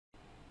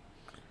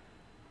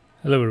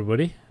Hello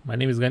everybody, my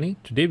name is Gani.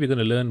 Today we're going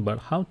to learn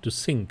about how to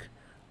sync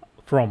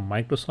from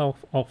Microsoft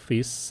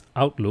Office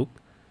Outlook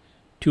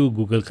to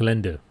Google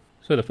Calendar.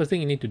 So the first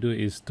thing you need to do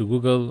is to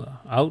Google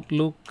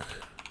Outlook,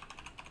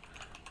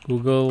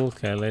 Google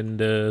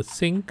Calendar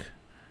Sync,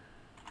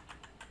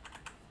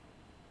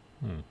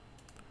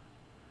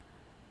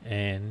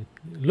 and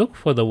look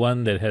for the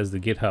one that has the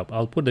GitHub.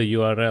 I'll put the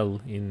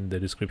URL in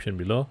the description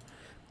below.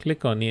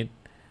 Click on it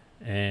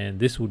and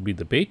this would be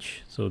the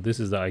page. So this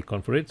is the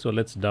icon for it. So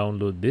let's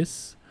download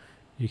this.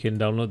 You can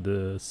download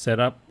the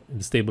setup,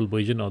 the stable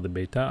version or the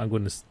beta. I'm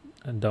going to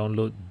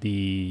download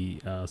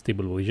the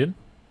stable version.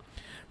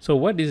 So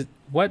what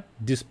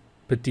this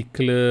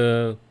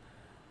particular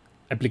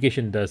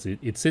application does,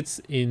 it sits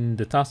in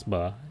the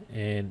taskbar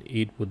and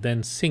it would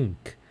then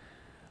sync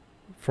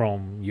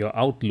from your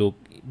Outlook,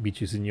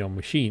 which is in your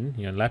machine,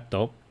 your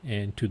laptop,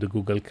 and to the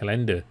Google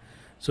Calendar.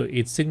 So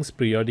it syncs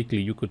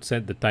periodically. You could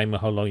set the timer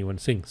how long you want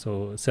to sync.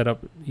 So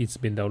setup, it's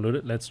been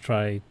downloaded. Let's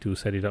try to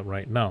set it up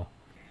right now.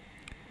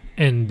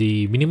 And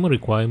the minimum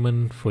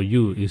requirement for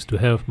you is to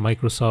have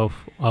Microsoft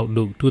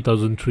Outlook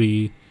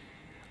 2003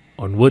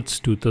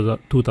 onwards to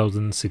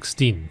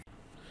 2016.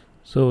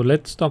 So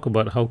let's talk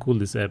about how cool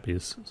this app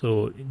is.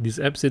 So this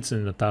app sits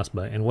in the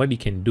taskbar, and what it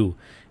can do,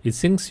 it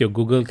syncs your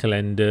Google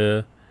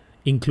Calendar,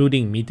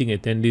 including meeting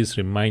attendees,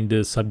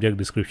 reminders, subject,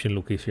 description,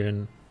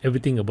 location,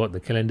 everything about the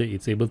calendar.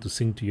 It's able to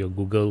sync to your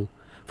Google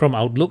from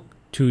Outlook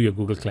to your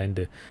Google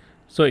Calendar.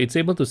 So it's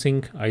able to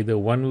sync either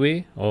one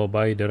way or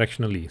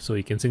bi-directionally. So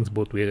it can sync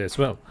both ways as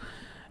well.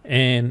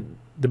 And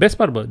the best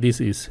part about this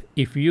is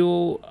if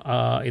you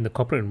are in a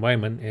corporate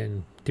environment,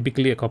 and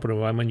typically a corporate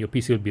environment, your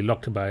PC will be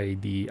locked by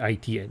the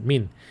IT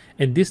admin.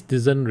 And this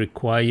doesn't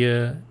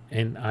require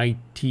an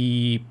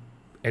IT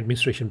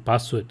administration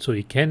password. So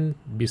it can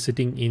be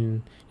sitting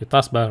in your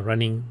taskbar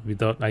running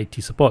without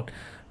IT support,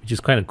 which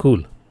is kind of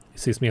cool. It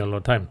saves me a lot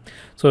of time.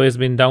 So it's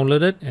been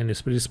downloaded and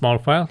it's a pretty small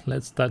file.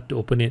 Let's start to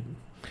open it.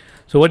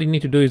 So what you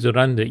need to do is to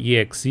run the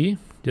exe.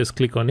 Just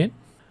click on it.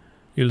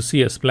 You'll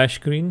see a splash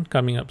screen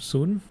coming up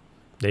soon.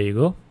 There you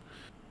go.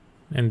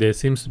 And there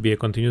seems to be a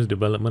continuous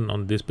development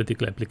on this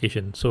particular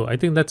application. So I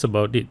think that's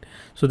about it.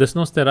 So there's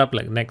no setup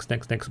like next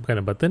kind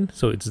of button.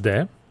 So it's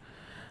there.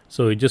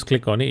 So you just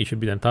click on it. It should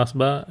be in the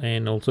taskbar,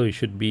 and also it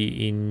should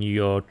be in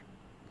your,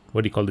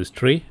 what do you call this,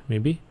 tray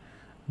maybe.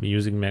 Been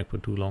using Mac for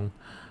too long.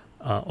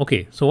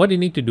 Okay, so what you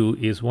need to do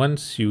is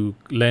once you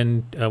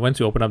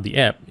open up the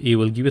app, it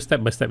will give you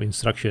step-by-step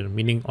instruction.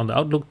 Meaning on the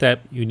Outlook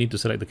tab, you need to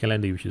select the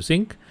calendar you should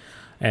sync,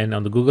 and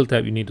on the Google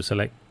tab, you need to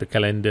select the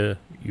calendar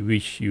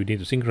which you need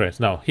to synchronize.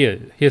 Now,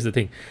 here's the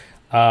thing.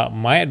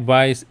 My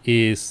advice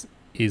is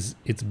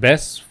it's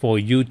best for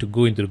you to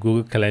go into the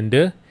Google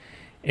Calendar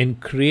and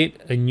create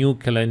a new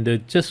calendar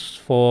just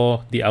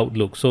for the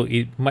Outlook. So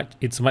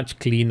it's much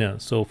cleaner.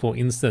 So for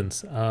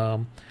instance,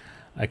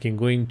 I can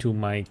go into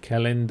my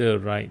calendar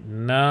right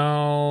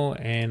now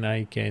and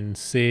I can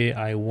say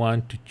I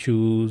want to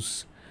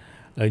choose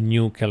a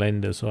new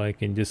calendar. So I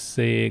can just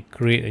say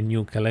create a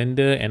new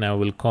calendar and I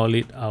will call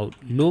it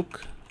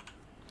Outlook.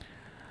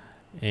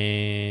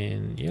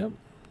 And yep,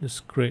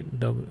 just create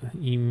the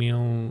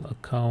email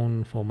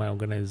account for my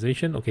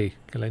organization. Okay,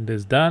 calendar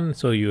is done.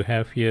 So you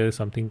have here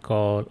something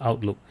called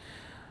Outlook.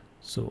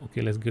 So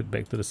okay, let's get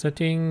back to the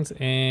settings,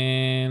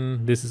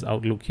 and this is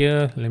Outlook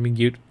here. Let me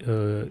give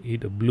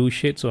it a blue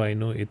shade so I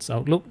know it's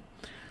Outlook.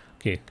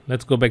 Okay,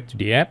 let's go back to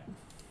the app.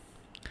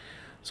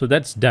 So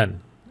that's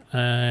done.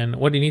 And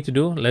what you need to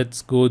do,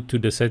 let's go to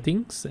the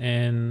settings,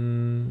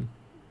 and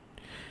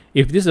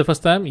if this is the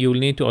first time, you will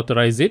need to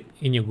authorize it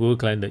in your Google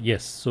Calendar.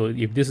 Yes, so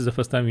if this is the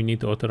first time, you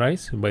need to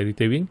authorize by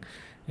retrieving.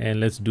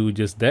 And let's do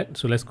just that.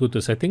 So let's go to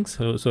settings.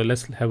 So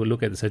let's have a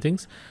look at the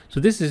settings. So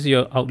this is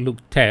your Outlook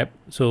tab.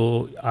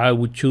 So I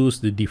would choose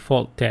the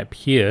default tab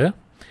here,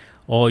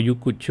 or you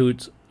could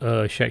choose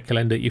a shared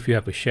calendar if you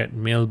have a shared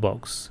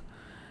mailbox.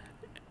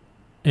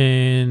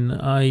 And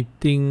I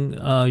think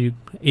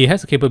it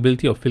has the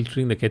capability of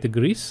filtering the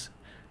categories.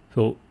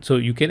 So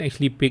you can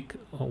actually pick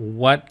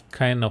what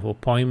kind of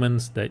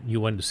appointments that you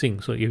want to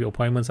sync. So if your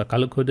appointments are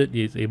color coded,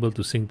 it's able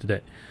to sync to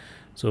that.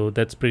 So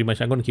that's pretty much,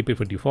 I'm going to keep it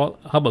for default.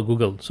 How about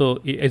Google? So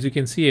as you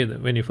can see,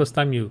 when you first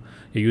time you're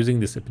using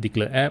this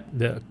particular app,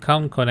 the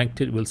account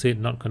connected will say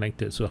not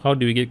connected. So how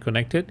do we get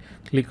connected?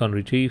 Click on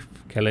retrieve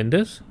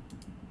calendars.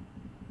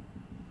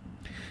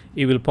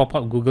 It will pop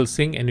up Google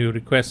Sync and you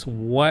request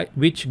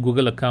which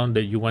Google account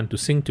that you want to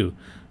sync to.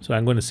 So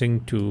I'm going to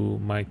sync to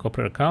my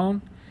corporate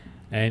account,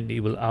 and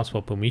it will ask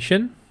for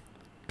permission.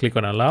 Click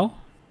on allow.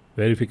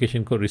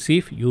 Verification code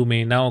received. You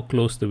may now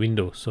close the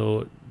window.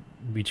 So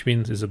which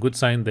means it's a good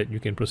sign that you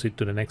can proceed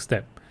to the next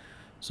step.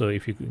 So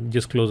if you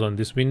just close on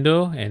this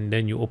window and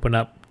then you open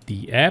up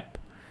the app,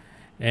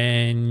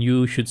 and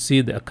you should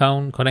see the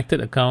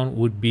connected account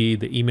would be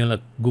the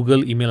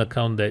Google email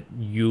account that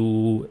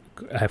you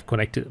have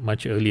connected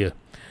much earlier.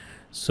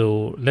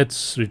 So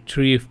let's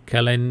retrieve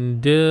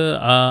calendar.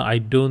 I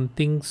don't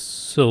think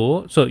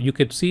so. So you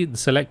could see the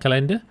select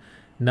calendar.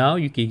 Now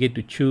you can get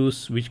to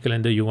choose which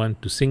calendar you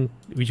want to sync,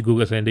 which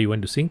Google Calendar you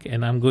want to sync,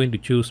 and I'm going to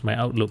choose my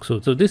Outlook. So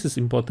this is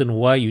important,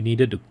 why you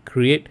needed to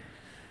create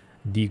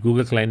the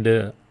Google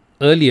Calendar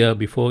earlier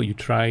before you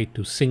try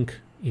to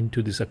sync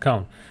into this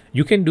account.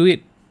 You can do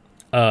it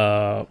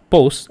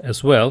post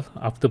as well,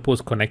 after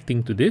post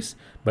connecting to this,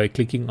 by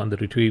clicking on the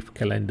retrieve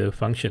calendar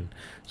function.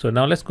 So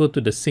now let's go to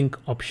the sync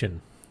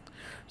option.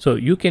 So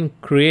you can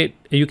create,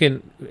 you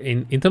can,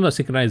 in terms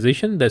of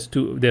synchronization,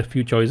 there are a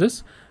few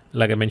choices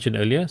like I mentioned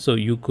earlier. So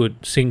you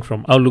could sync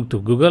from Outlook to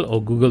Google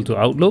or Google to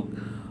Outlook,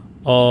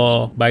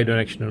 or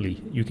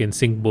bidirectionally. You can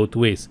sync both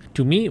ways.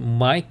 To me,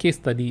 my case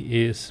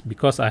study is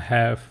because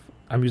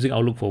I'm using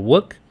Outlook for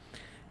work,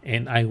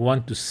 and I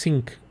want to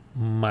sync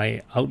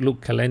my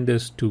Outlook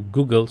calendars to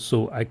Google,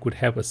 so I could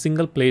have a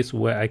single place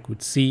where I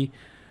could see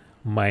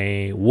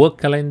my work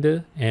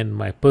calendar and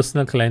my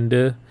personal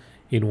calendar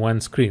in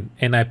one screen.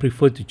 And I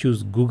prefer to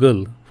choose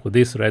Google for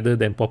this rather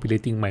than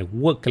populating my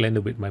work calendar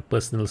with my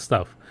personal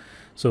stuff.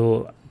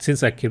 So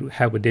since I could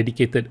have a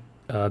dedicated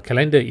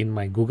calendar in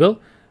my Google,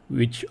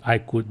 which I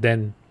could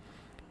then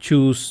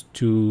choose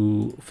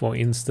to, for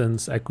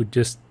instance, I could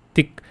just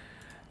tick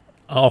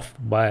off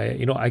by,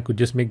 I could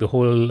just make the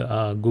whole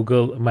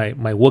Google,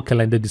 my work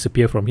calendar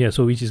disappear from here.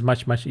 So which is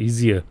much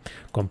easier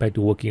compared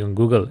to working on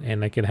Google,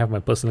 and I can have my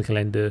personal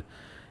calendar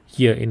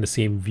here in the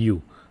same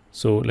view.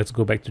 So let's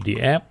go back to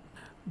the app.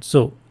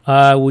 So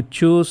I would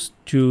choose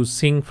to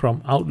sync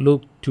from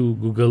Outlook to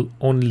Google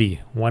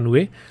only one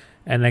way,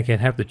 and I can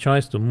have the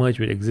choice to merge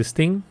with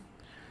existing,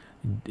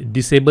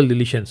 disable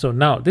deletion. So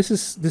now this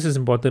is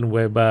important,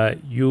 whereby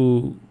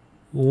you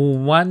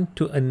want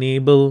to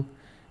enable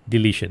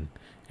deletion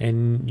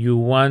and you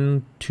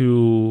want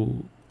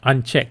to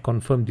uncheck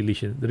confirm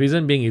deletion. The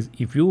reason being is,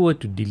 if you were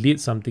to delete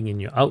something in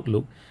your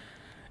Outlook,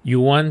 you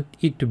want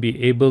it to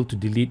be able to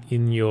delete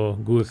in your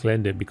Google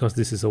Calendar, because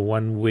this is a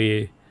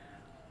one-way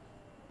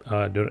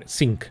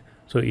sync.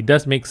 So it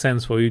does make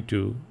sense for you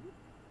to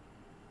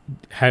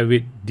have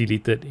it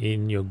deleted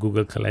in your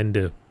Google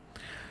Calendar.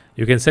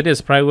 You can set it as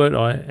private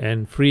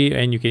and free,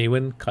 and you can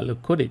even color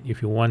code it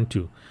if you want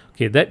to.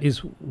 Okay, that is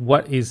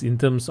what is in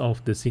terms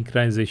of the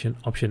synchronization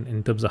option,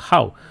 in terms of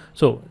how.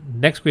 So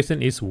next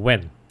question is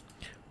when.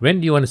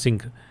 When do you want to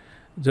sync?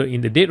 So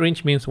in the date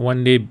range means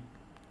one day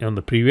on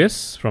the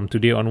previous, from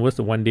today onwards,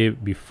 the one day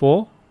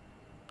before.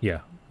 Yeah,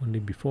 one day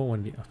before,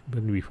 one day after,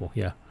 one day before.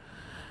 Yeah.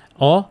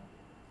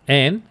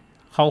 And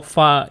how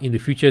far in the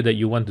future that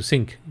you want to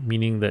sync,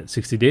 meaning that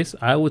 60 days.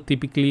 I would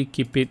typically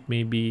keep it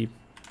maybe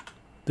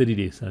 30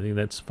 days. I think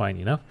that's fine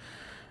enough.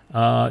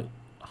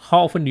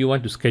 How often do you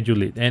want to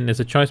schedule it? And there's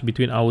a choice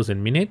between hours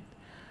and minute.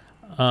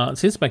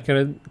 Since my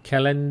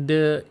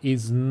calendar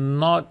is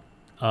not,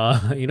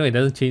 it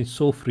doesn't change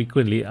so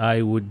frequently,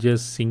 I would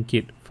just sync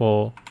it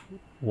for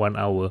 1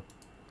 hour.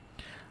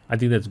 I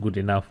think that's good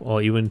enough,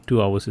 or even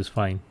 2 hours is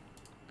fine.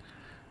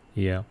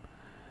 Yeah.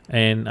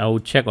 And I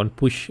would check on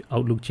push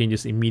Outlook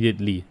changes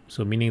immediately.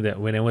 So meaning that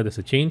whenever there's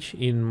a change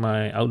in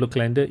my Outlook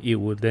calendar, it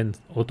would then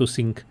auto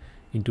sync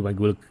into my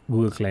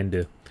Google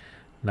Calendar.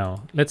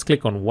 Now let's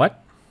click on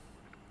what.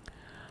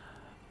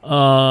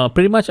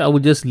 Pretty much I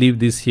would just leave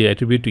this here.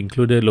 Attribute to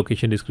included,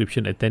 location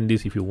description,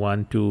 attendees if you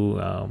want to,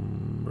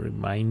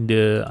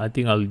 reminder. I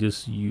think I'll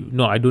just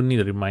no, I don't need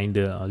a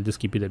reminder. I'll just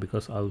keep it there,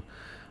 because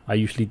I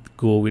usually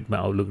go with my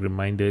Outlook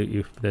reminder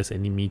if there's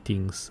any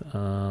meetings.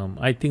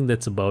 I think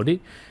that's about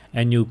it.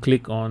 And you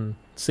click on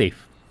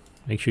save.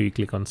 Make sure you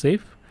click on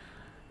save.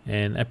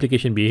 And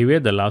application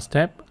behavior, the last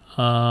tab.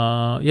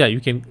 Yeah,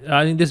 you can,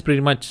 I think this is pretty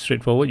much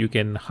straightforward. You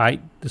can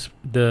hide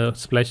the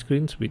splash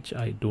screens, which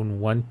I don't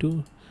want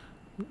to.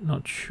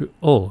 Not sure.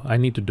 Oh, I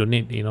need to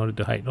donate in order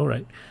to hide. All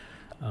right.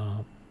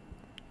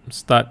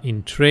 Start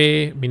in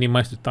tray,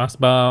 minimize the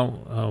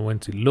taskbar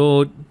once it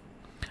load.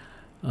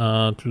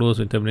 Close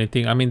when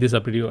terminating. I mean, these are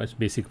pretty much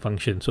basic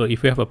functions. So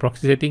if you have a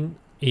proxy setting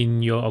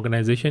in your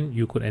organization,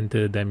 you could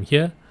enter them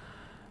here.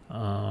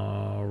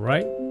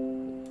 Right.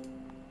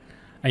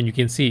 And you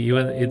can see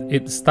even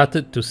it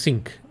started to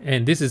sync,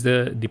 and this is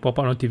the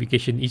pop-up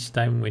notification each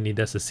time when it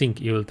does a sync.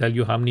 It will tell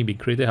you how many be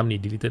created, how many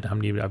deleted, how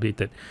many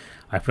updated.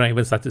 I've not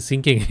even started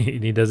syncing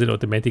and it does it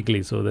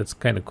automatically, so that's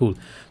kind of cool.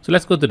 So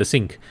let's go to the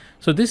sync.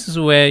 So this is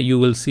where you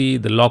will see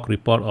the log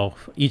report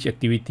of each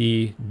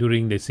activity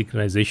during the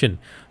synchronization.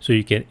 So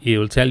it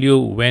will tell you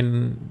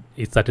when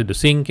it started to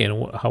sync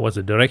and how was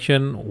the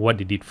direction, what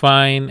did it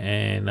find,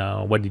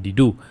 and what did it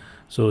do.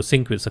 So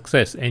sync with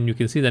success, and you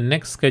can see the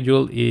next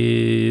schedule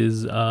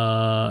is 2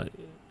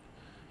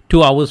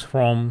 hours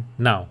from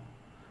now.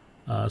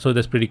 So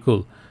that's pretty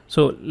cool.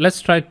 So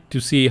let's try to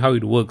see how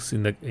it works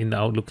in the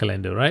Outlook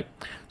calendar, right?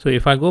 So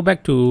if I go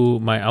back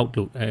to my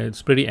Outlook,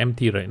 it's pretty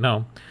empty right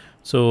now.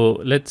 So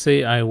let's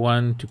say I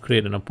want to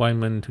create an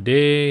appointment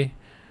today.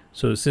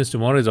 So since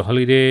tomorrow is a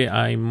holiday,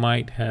 I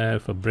might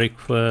have a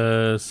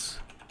breakfast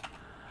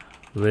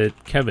with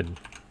Kevin.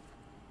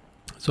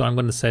 So I'm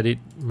going to set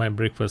my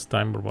breakfast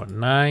time about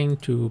 9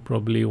 to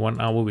probably 1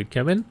 hour with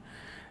Kevin,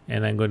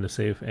 and I'm going to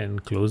save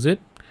and close it.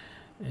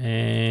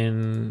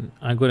 And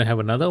I'm going to have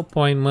another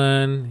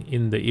appointment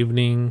in the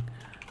evening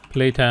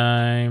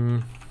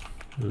playtime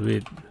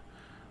with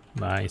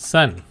my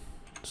son.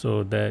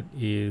 So that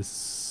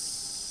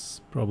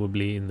is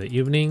probably in the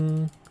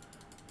evening,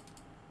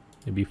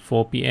 maybe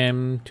 4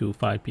 p.m. to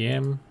 5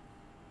 p.m.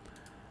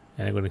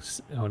 and I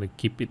want to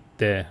keep it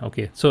there.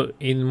 Okay, so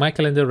in my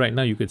calendar right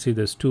now you could see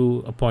there's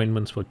 2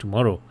 appointments for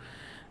tomorrow.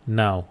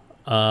 Now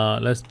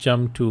let's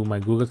jump to my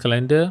Google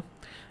Calendar,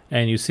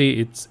 and you see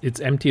it's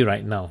empty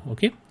right now.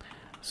 Okay,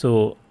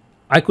 so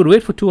I could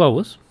wait for 2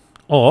 hours,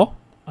 or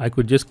I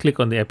could just click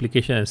on the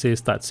application and say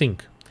start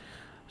sync.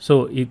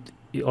 So it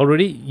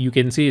already, you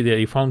can see that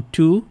you found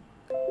 2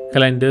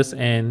 calendars,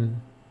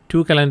 and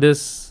 2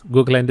 calendars,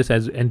 Google Calendars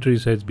has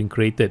entries has been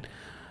created.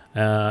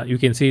 You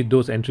can see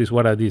those entries.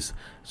 What are these?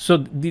 So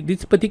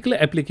this particular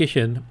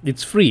application,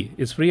 it's free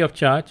of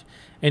charge,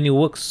 and it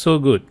works so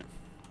good.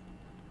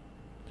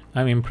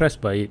 I'm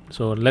impressed by it.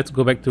 So let's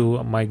go back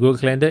to my Google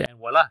Calendar, and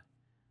voila,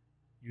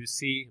 you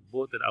see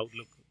both the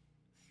Outlook.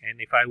 And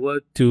if I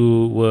were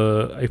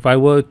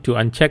to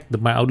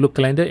uncheck my Outlook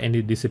calendar, and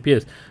it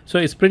disappears. So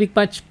it's pretty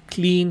much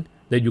clean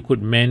that you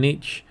could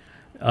manage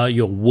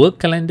your work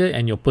calendar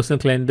and your personal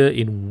calendar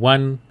in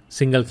one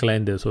single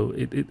calendar. So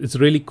it's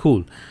really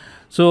cool.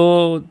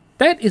 So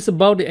that is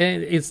about it.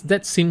 It's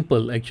that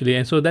simple actually.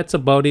 And so that's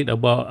about it,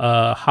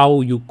 about how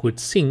you could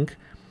sync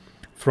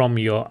from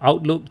your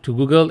Outlook to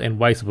Google and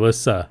vice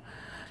versa.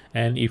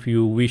 And if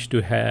you wish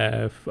to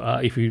have,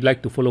 if you'd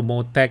like to follow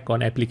more tech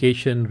on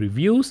application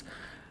reviews,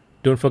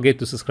 don't forget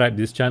to subscribe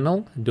to this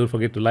channel. Don't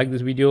forget to like this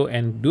video,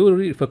 and do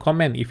leave a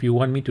comment if you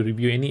want me to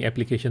review any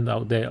applications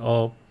out there,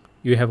 or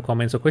you have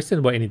comments or questions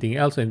about anything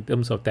else in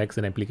terms of text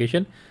and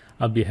application.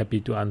 I'll be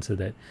happy to answer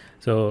that.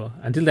 So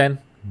until then,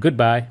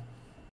 goodbye.